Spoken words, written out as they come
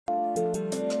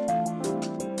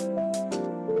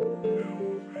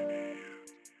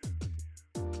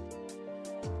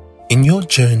In your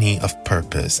journey of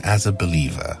purpose as a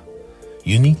believer,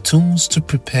 you need tools to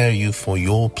prepare you for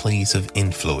your place of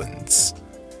influence.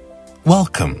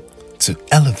 Welcome to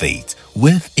Elevate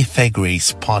with Ife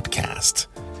Grace podcast,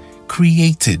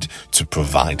 created to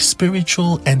provide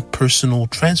spiritual and personal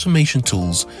transformation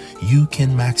tools you can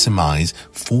maximize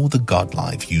for the God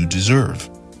life you deserve.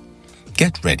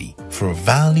 Get ready for a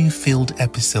value-filled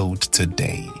episode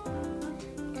today.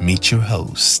 Meet your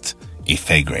host,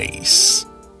 Ife Grace.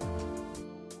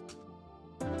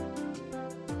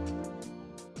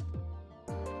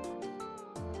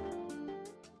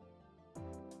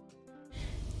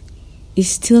 It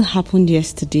still happened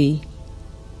yesterday.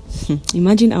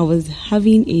 Imagine I was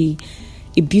having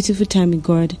a beautiful time with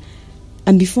God,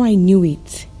 and before I knew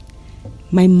it,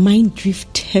 my mind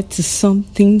drifted to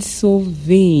something so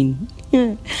vain.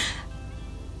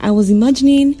 I was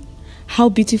imagining how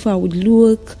beautiful I would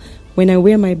look when I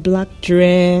wear my black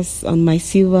dress on my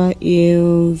silver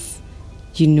heels.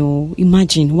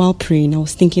 Imagine while praying, I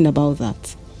was thinking about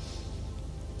that.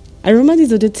 I remember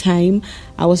this other time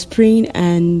I was praying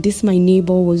and my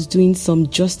neighbor was doing some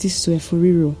justice to a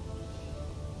furiro.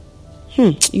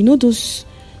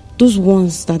 Those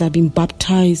ones that have been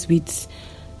baptized with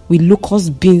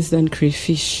locust beans and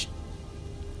crayfish.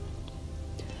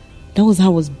 That was how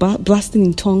I was blasting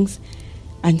in tongues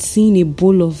and seeing a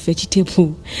bowl of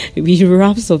vegetable with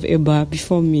wraps of eba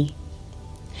before me.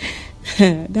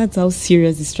 That's how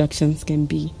serious distractions can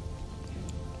be.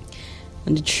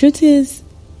 And the truth is,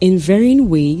 in varying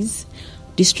ways,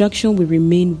 distraction will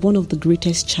remain one of the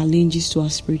greatest challenges to our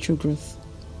spiritual growth.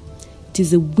 It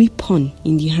is a weapon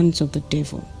in the hands of the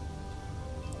devil.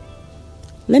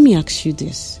 Let me ask you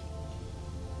this.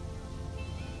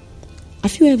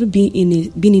 Have you ever been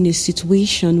in a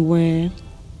situation where,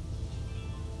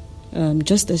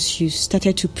 just as you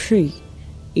started to pray,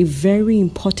 a very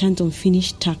important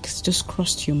unfinished task just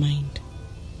crossed your mind?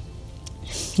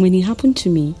 When it happened to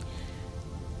me,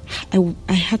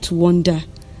 I had to wonder,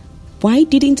 why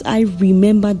didn't I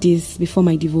remember this before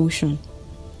my devotion?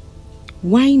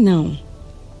 Why now?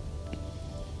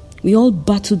 We all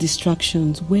battle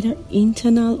distractions, whether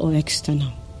internal or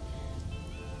external.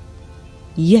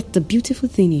 Yet the beautiful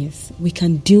thing is, we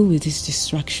can deal with these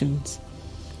distractions.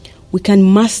 We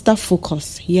can master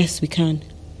focus. Yes, we can.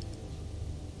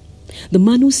 The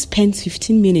man who spends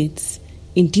 15 minutes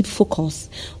in deep focus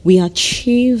will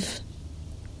achieve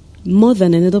more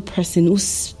than another person who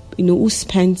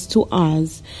spends 2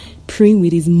 hours praying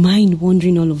with his mind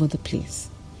wandering all over the place.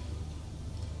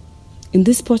 In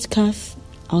this podcast,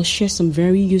 I'll share some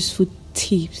very useful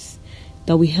tips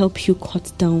that will help you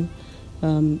cut down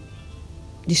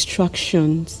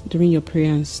distractions during your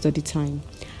prayer and study time.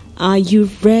 Are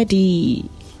you ready?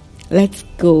 Let's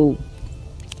go.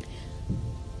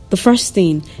 The first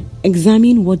thing,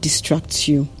 examine what distracts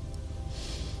you.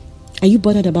 Are you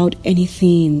bothered about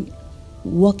anything?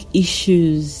 Work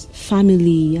issues,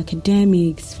 family,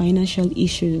 academics, financial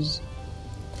issues?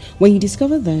 When you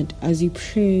discover that as you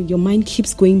pray, your mind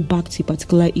keeps going back to a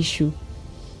particular issue,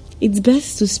 it's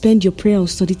best to spend your prayer or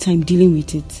study time dealing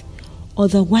with it.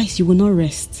 Otherwise, you will not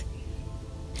rest.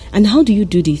 And how do you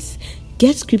do this?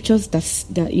 Get scriptures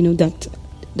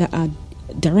that are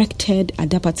directed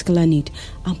at that particular need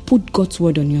and put God's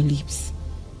word on your lips.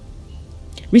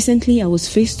 Recently, I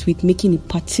was faced with making a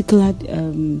particular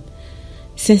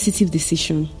sensitive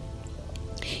decision.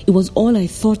 It was all I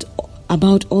thought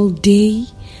about all day,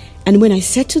 and when I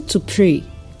settled to pray,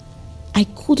 I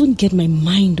couldn't get my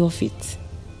mind off it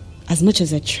as much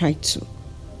as I tried to.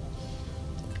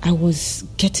 I was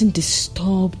getting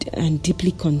disturbed and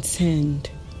deeply concerned.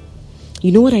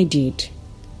 You know what I did?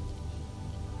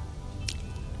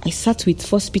 I sat with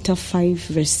 1 Peter 5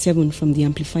 verse 7 from the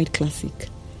Amplified Classic,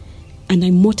 and I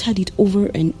muttered it over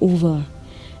and over.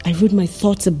 I wrote my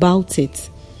thoughts about it.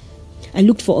 I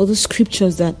looked for other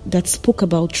scriptures that spoke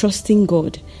about trusting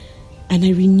God, and I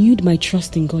renewed my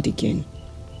trust in God again.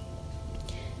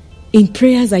 In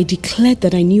prayers, I declared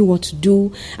that I knew what to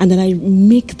do and that I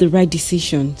make the right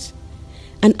decisions.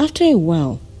 And after a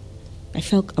while, I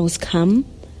felt I was calm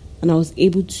and I was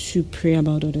able to pray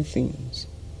about other things.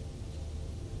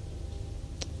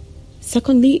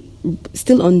 Secondly,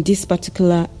 still on this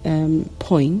particular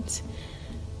point,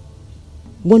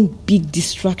 one big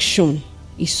distraction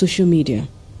is social media.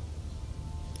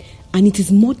 And it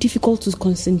is more difficult to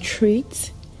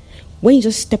concentrate when you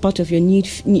just step out of your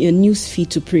news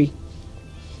feed to pray.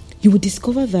 You will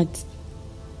discover that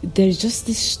there is just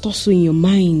this tussle in your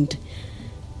mind.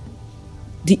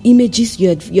 The images you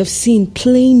have seen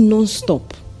playing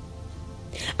non-stop.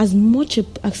 As much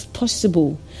as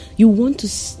possible, you want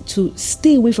to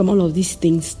stay away from all of these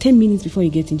things 10 minutes before you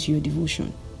get into your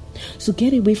devotion. So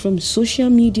get away from social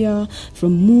media,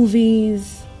 from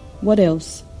movies, what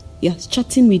else? Yes,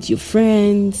 chatting with your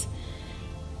friends,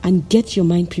 and get your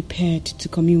mind prepared to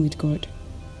commune with God.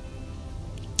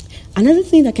 Another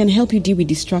thing that can help you deal with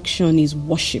distraction is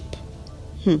worship.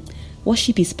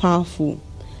 Worship is powerful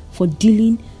for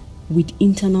dealing with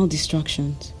internal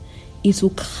distractions. It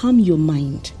will calm your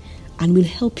mind and will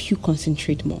help you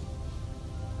concentrate more.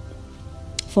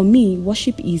 For me,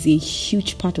 worship is a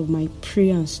huge part of my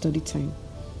prayer and study time.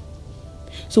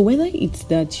 So whether it's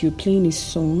that you're playing a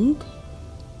song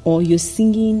or you're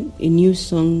singing a new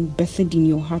song birthed in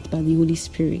your heart by the Holy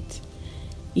Spirit,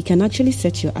 it can actually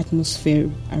set your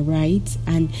atmosphere aright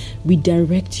and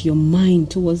redirect your mind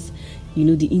towards,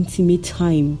 the intimate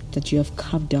time that you have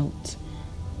carved out.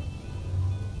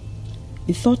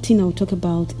 The third thing I'll talk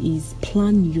about is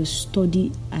plan your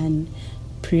study and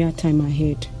prayer time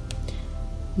ahead.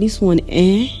 This one,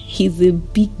 is a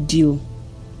big deal.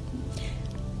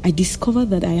 I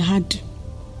discovered that I had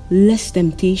less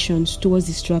temptations towards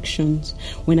distractions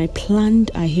when I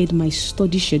planned ahead my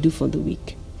study schedule for the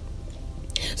week.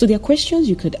 So there are questions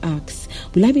you could ask.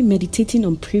 Will I be meditating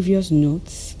on previous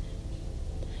notes?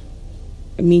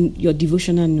 Your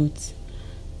devotional notes.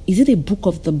 Is it a book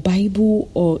of the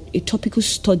Bible or a topical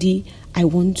study I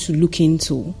want to look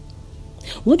into?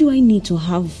 What do I need to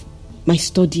have my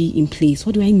study in place?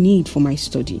 What do I need for my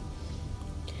study?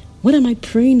 What am I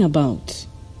praying about?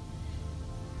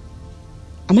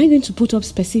 Am I going to put up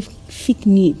specific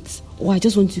needs, or I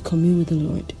just want to commune with the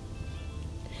Lord?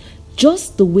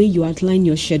 Just the way you outline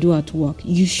your schedule at work,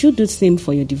 you should do the same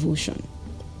for your devotion.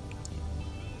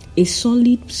 A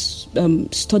solid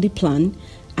study plan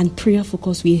and prayer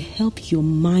focus will help your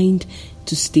mind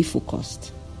to stay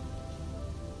focused.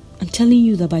 I'm telling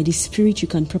you that by the Spirit you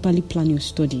can properly plan your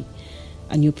study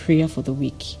and your prayer for the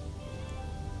week.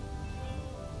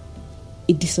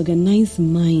 A disorganized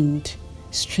mind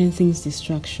strengthens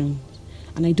distraction,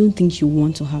 and I don't think you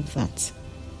want to have that.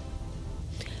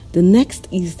 The next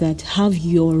is that have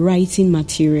your writing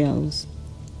materials.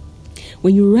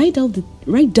 When you write down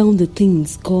the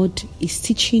things God is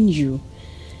teaching you,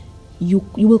 you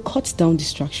will cut down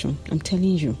distraction. I'm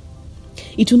telling you.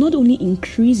 It will not only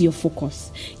increase your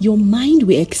focus, your mind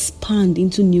will expand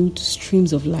into new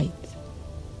streams of light.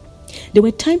 There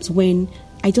were times when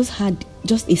I just had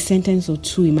a sentence or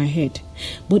two in my head,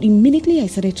 but immediately I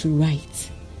started to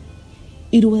write.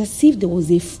 It was as if there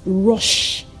was a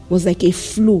rush, it was like a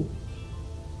flow.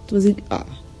 I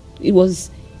was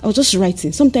just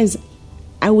writing. Sometimes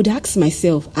I would ask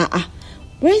myself,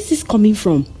 where is this coming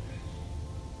from?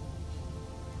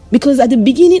 Because at the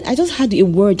beginning, I just had a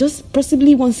word, just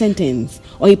possibly one sentence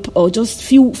or just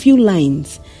few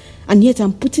lines, and yet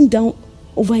I'm putting down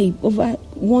over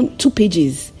 1-2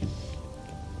 pages.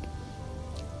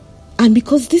 And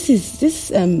because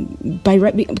because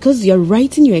you're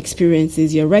writing your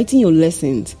experiences, you're writing your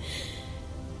lessons,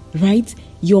 right?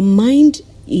 Your mind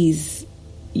is,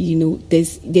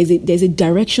 there's a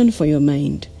direction for your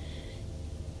mind.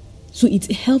 So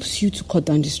it helps you to cut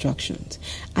down distractions.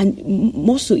 And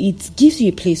more so, it gives you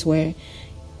a place where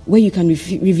you can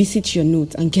revisit your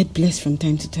notes and get blessed from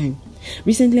time to time.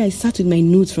 Recently, I sat with my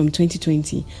notes from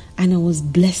 2020 and I was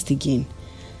blessed again.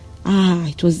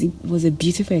 It was a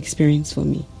beautiful experience for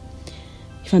me.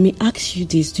 If I may ask you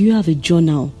this, do you have a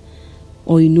journal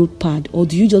or a notepad, or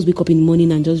do you just wake up in the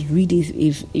morning and just read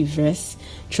a verse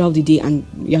throughout the day and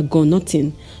you're gone?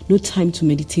 Nothing. No time to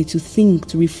meditate, to think,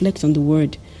 to reflect on the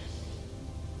word.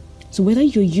 So whether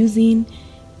you're using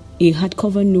a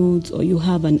hardcover note or you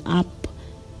have an app,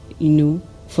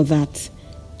 for that,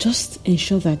 just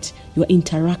ensure that you're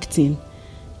interacting.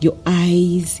 Your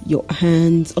eyes, your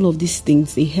hands, all of these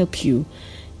things, they help you,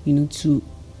 they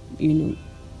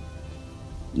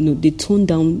tone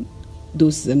down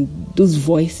those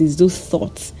voices, those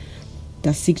thoughts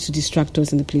that seek to distract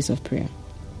us in the place of prayer.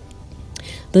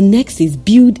 The next is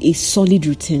build a solid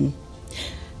routine.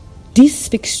 This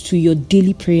speaks to your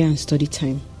daily prayer and study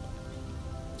time.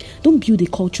 Don't build a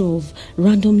culture of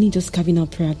randomly just carving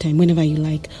out prayer time whenever you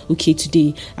like. Okay,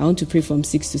 today I want to pray from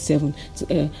 6 to 7.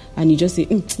 And you just say,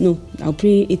 no, I'll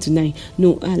pray 8 to 9.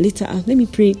 No, later, let me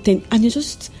pray 10. And you're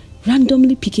just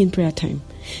randomly picking prayer time.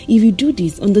 If you do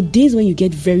this, on the days when you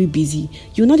get very busy,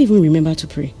 you'll not even remember to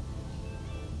pray.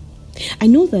 I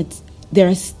know that there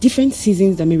are different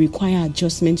seasons that may require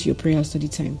adjustment to your prayer or study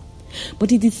time.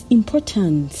 But it is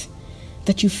important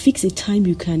that you fix a time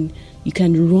you can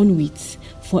run with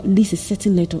for at least a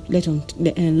certain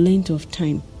length of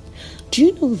time. Do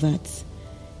you know that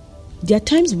there are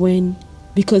times when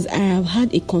because I have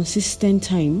had a consistent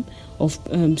time of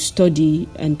study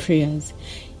and prayers.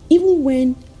 Even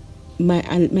when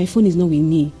my phone is not with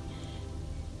me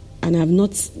and I have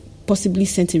not possibly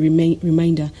sent a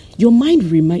reminder, your mind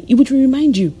it would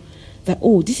remind you that,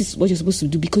 oh, this is what you're supposed to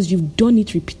do, because you've done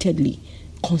it repeatedly,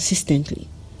 consistently.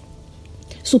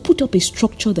 So put up a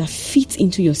structure that fits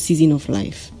into your season of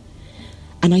life.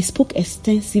 And I spoke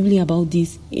extensively about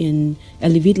this in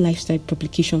Elevate Lifestyle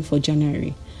publication for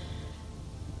January.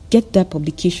 Get that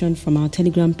publication from our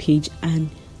Telegram page and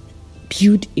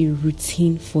build a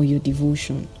routine for your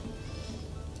devotion.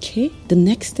 Okay, the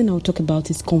next thing I'll talk about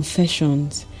is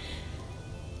confessions.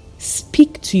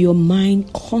 Speak to your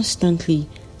mind constantly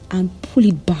and pull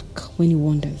it back when it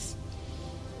wanders.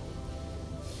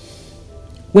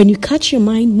 When you catch your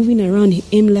mind moving around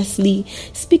aimlessly,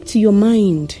 speak to your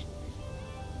mind.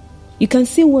 You can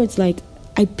say words like,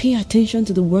 I pay attention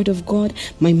to the word of God.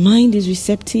 My mind is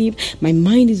receptive. My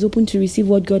mind is open to receive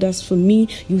what God has for me.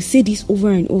 You say this over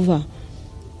and over.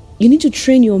 You need to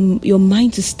train your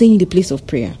mind to stay in the place of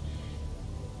prayer.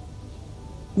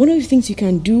 One of the things you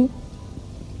can do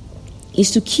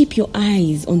is to keep your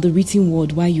eyes on the written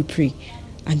word while you pray,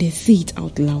 and then say it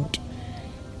out loud.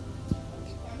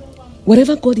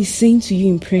 Whatever God is saying to you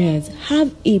in prayers,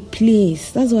 have a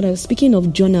place. That's what I was speaking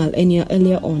of journal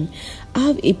earlier on.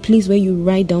 Have a place where you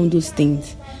write down those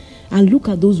things and look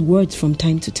at those words from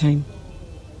time to time.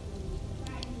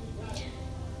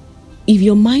 If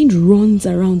your mind runs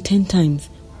around 10 times,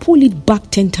 pull it back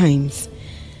 10 times.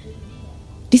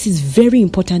 This is very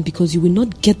important, because you will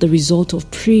not get the result of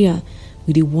prayer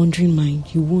with a wandering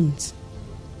mind. You won't.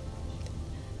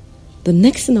 The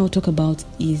next thing I'll talk about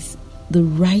is the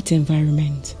right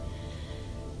environment.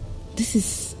 This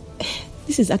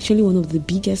is actually one of the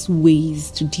biggest ways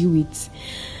to deal with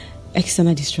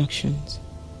external distractions.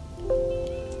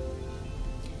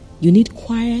 You need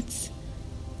quiet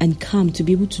and calm to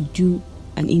be able to do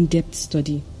an in-depth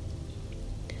study.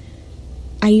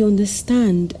 I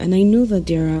understand, and I know that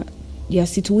there are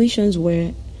situations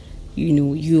where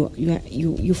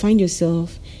you find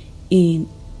yourself in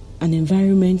an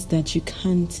environment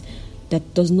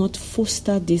that does not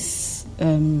foster this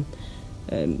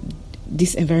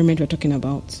this environment we're talking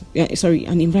about.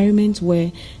 An environment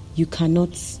where you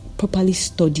cannot properly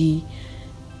study.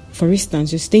 For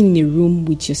instance, you're staying in a room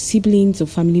with your siblings or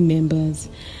family members,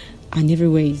 and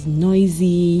everywhere is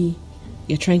noisy.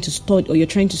 You're trying to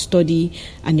study,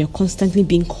 and you're constantly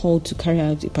being called to carry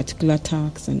out a particular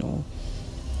task and all.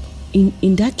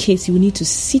 In that case, you will need to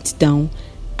sit down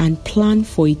and plan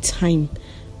for a time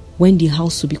when the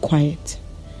house will be quiet,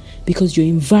 because your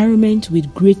environment will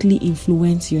greatly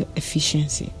influence your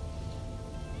efficiency.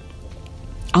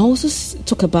 I also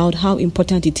talk about how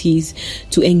important it is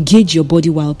to engage your body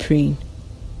while praying.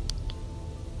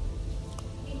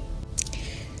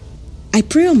 I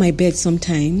pray on my bed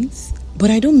sometimes, but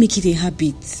I don't make it a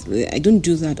habit. I don't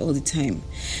do that all the time.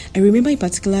 I remember a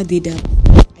particular day that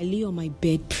I lay on my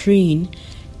bed praying,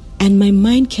 and my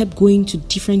mind kept going to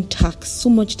different tasks so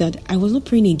much that I was not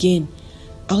praying again.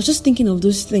 I was just thinking of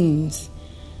those things.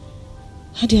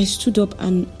 How did I stood up,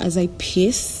 and as I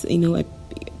paced,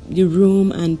 the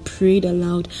room and prayed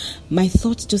aloud, my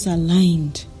thoughts just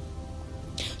aligned.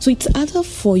 So it's harder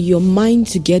for your mind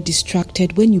to get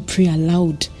distracted when you pray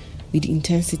aloud with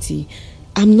intensity.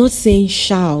 I'm not saying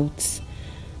shout.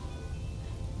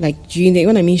 Like,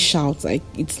 when I mean shout, like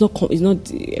it's not.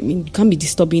 I mean, you can't be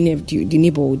disturbing the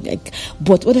neighborhood. Like,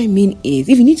 but what I mean is,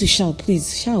 if you need to shout,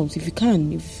 please shout. If you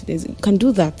can, you can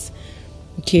do that.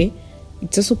 Okay,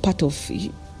 it's also part of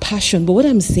passion. But what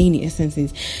I'm saying in essence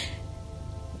is,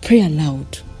 pray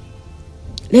aloud.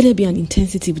 Let there be an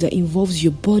intensity that involves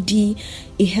your body.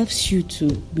 It helps you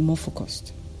to be more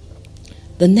focused.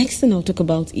 The next thing I'll talk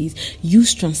about is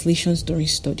use translations during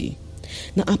study.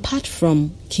 Now, apart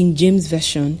from King James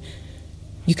Version,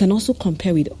 you can also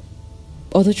compare with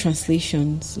other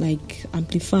translations like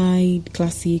Amplified,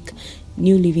 Classic,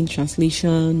 New Living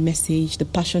Translation, Message, the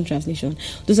Passion Translation.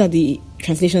 Those are the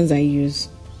translations I use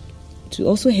to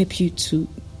also help you to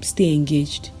stay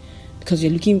engaged, because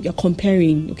you're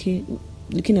comparing, okay,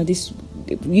 looking at this,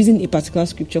 using a particular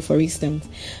scripture, for instance,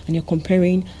 and you're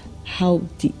comparing how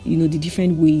the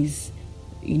different ways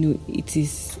it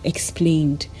is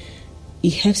explained.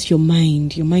 It helps your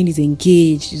mind. Your mind is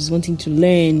engaged, is wanting to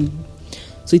learn.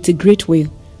 So it's a great way.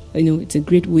 It's a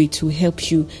great way to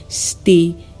help you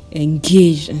stay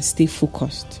engaged and stay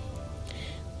focused.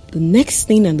 The next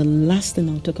thing and the last thing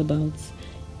I'll talk about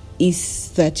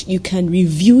is that you can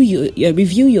review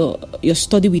your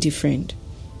study with a friend.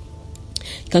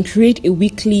 You can create a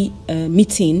weekly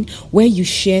meeting where you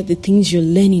share the things you're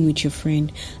learning with your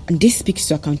friend, and this speaks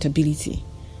to accountability.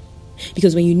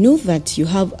 Because when you know that you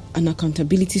have an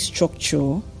accountability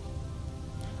structure,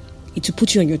 it will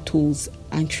put you on your toes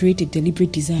and create a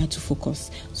deliberate desire to focus.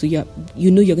 So you're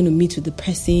going to meet with the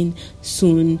person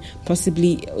soon,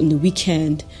 possibly on the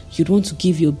weekend. You'd want to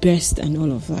give your best and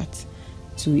all of that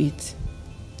to it.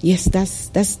 Yes,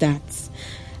 that's that.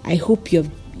 I hope you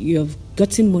have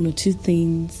gotten one or two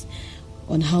things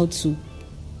on how to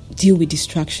deal with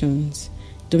distractions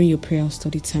during your prayer or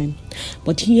study time.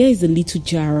 But here is a little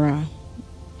jar.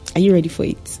 Are you ready for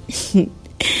it?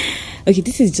 Okay,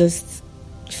 this is just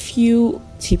few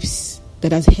tips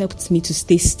that has helped me to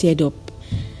stay stirred up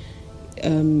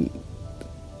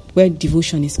where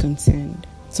devotion is concerned.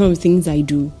 Some of the things I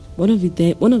do. One of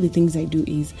the things I do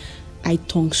is I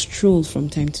tongue stroll from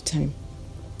time to time.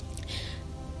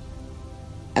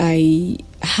 I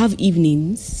have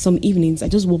evenings. Some evenings I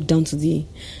just walk down to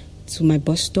my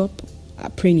bus stop,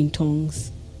 praying in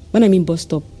tongues. When I mean bus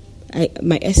stop,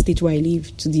 my estate where I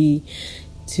live to the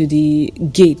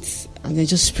gates, and I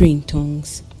just pray in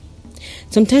tongues.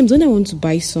 Sometimes when I want to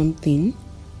buy something,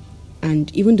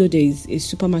 and even though there is a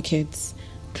supermarket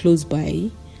close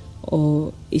by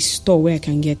or a store where I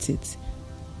can get it,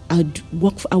 I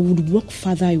would walk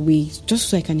farther away just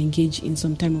so I can engage in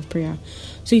some time of prayer.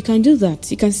 So you can do that.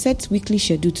 You can set weekly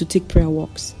schedule to take prayer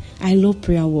walks. I love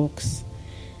prayer walks.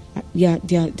 Yeah,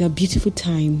 they are beautiful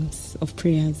times of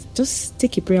prayers. Just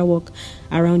take a prayer walk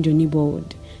around your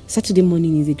neighborhood. Saturday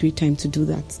morning is a great time to do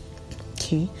that.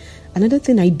 Okay. Another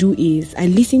thing I do is I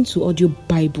listen to audio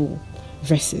Bible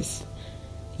verses.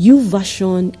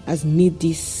 YouVersion has made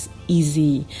this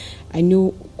easy. I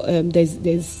know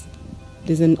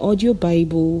there's an audio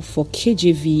Bible for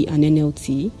KJV and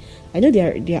NLT. I know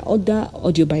there are other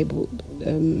audio Bible.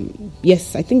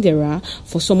 Yes, I think there are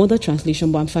for some other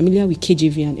translation, but I'm familiar with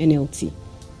KJV and NLT.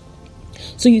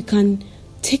 So you can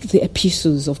take the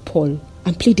epistles of Paul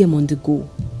and play them on the go.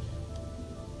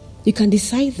 You can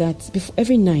decide that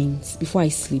every night before I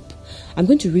sleep, I'm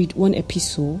going to read one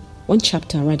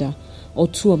chapter or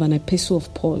two of an epistle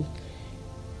of Paul.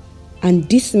 And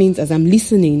this means as I'm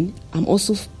listening, I'm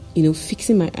also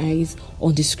fixing my eyes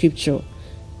on the scripture.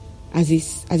 As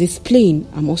it's playing,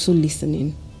 I'm also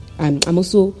listening. And I'm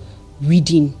also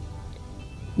reading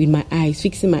with my eyes,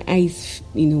 fixing my eyes,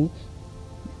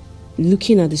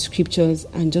 looking at the scriptures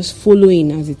and just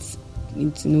following as it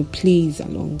plays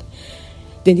along.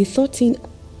 Then the third thing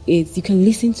is I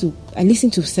listen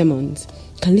to sermons.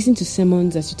 You can listen to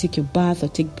sermons as you take your bath or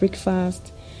take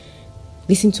breakfast.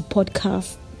 Listen to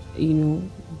podcasts,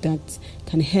 that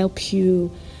can help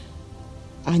you.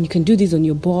 And you can do this on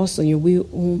your bus, on your way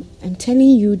home. I'm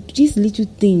telling you, these little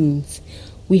things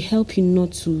will help you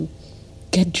not to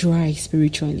get dry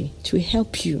spiritually. It will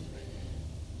help you.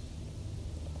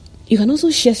 You can also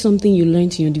share something you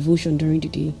learned in your devotion during the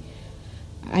day.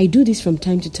 I do this from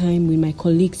time to time with my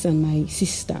colleagues and my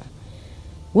sister.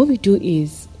 What we do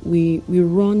is we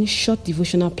run short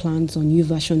devotional plans on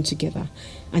YouVersion together,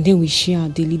 and then we share our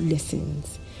daily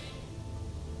lessons.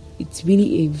 It's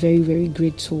really a very, very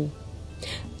great tool.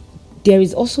 There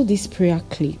is also these prayer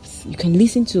clips. You can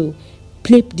listen to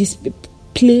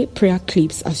play prayer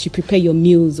clips as you prepare your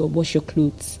meals or wash your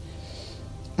clothes.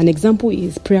 An example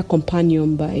is Prayer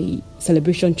Companion by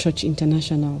Celebration Church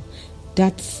International.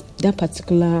 That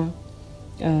particular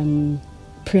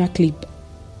prayer clip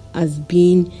has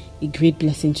been a great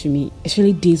blessing to me,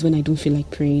 especially days when I don't feel like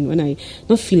praying, when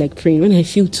I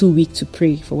feel too weak to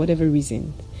pray for whatever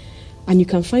reason. And you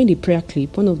can find a prayer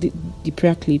clip, one of the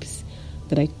prayer clips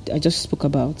that I just spoke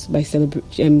about by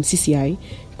CCI.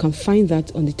 You can find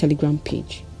that on the Telegram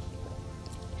page.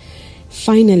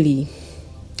 Finally,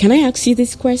 can I ask you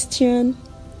this question?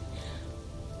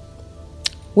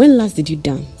 When last did you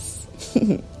dance?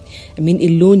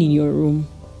 Alone in your room.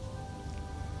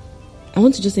 I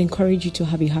want to just encourage you to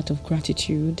have a heart of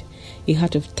gratitude, a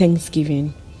heart of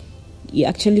thanksgiving. It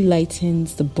actually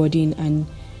lightens the burden and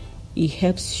it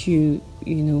helps you,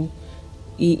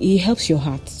 it helps your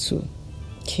heart too.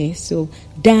 Okay, so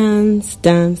dance,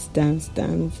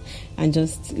 and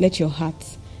just let your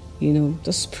heart,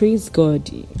 just praise God,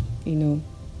 in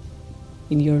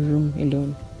your room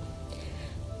alone.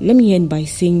 Let me end by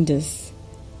saying this.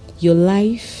 Your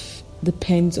life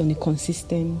depends on a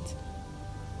consistent,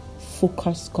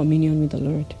 focused communion with the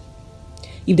Lord.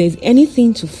 If there's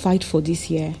anything to fight for this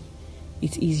year,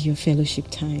 it is your fellowship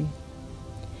time.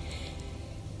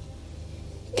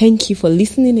 Thank you for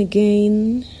listening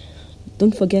again.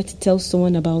 Don't forget to tell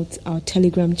someone about our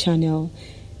Telegram channel,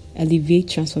 Elevate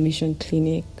Transformation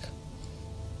Clinic.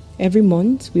 Every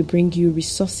month, we bring you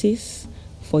resources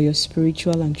for your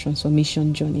spiritual and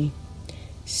transformation journey.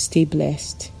 Stay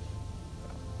blessed.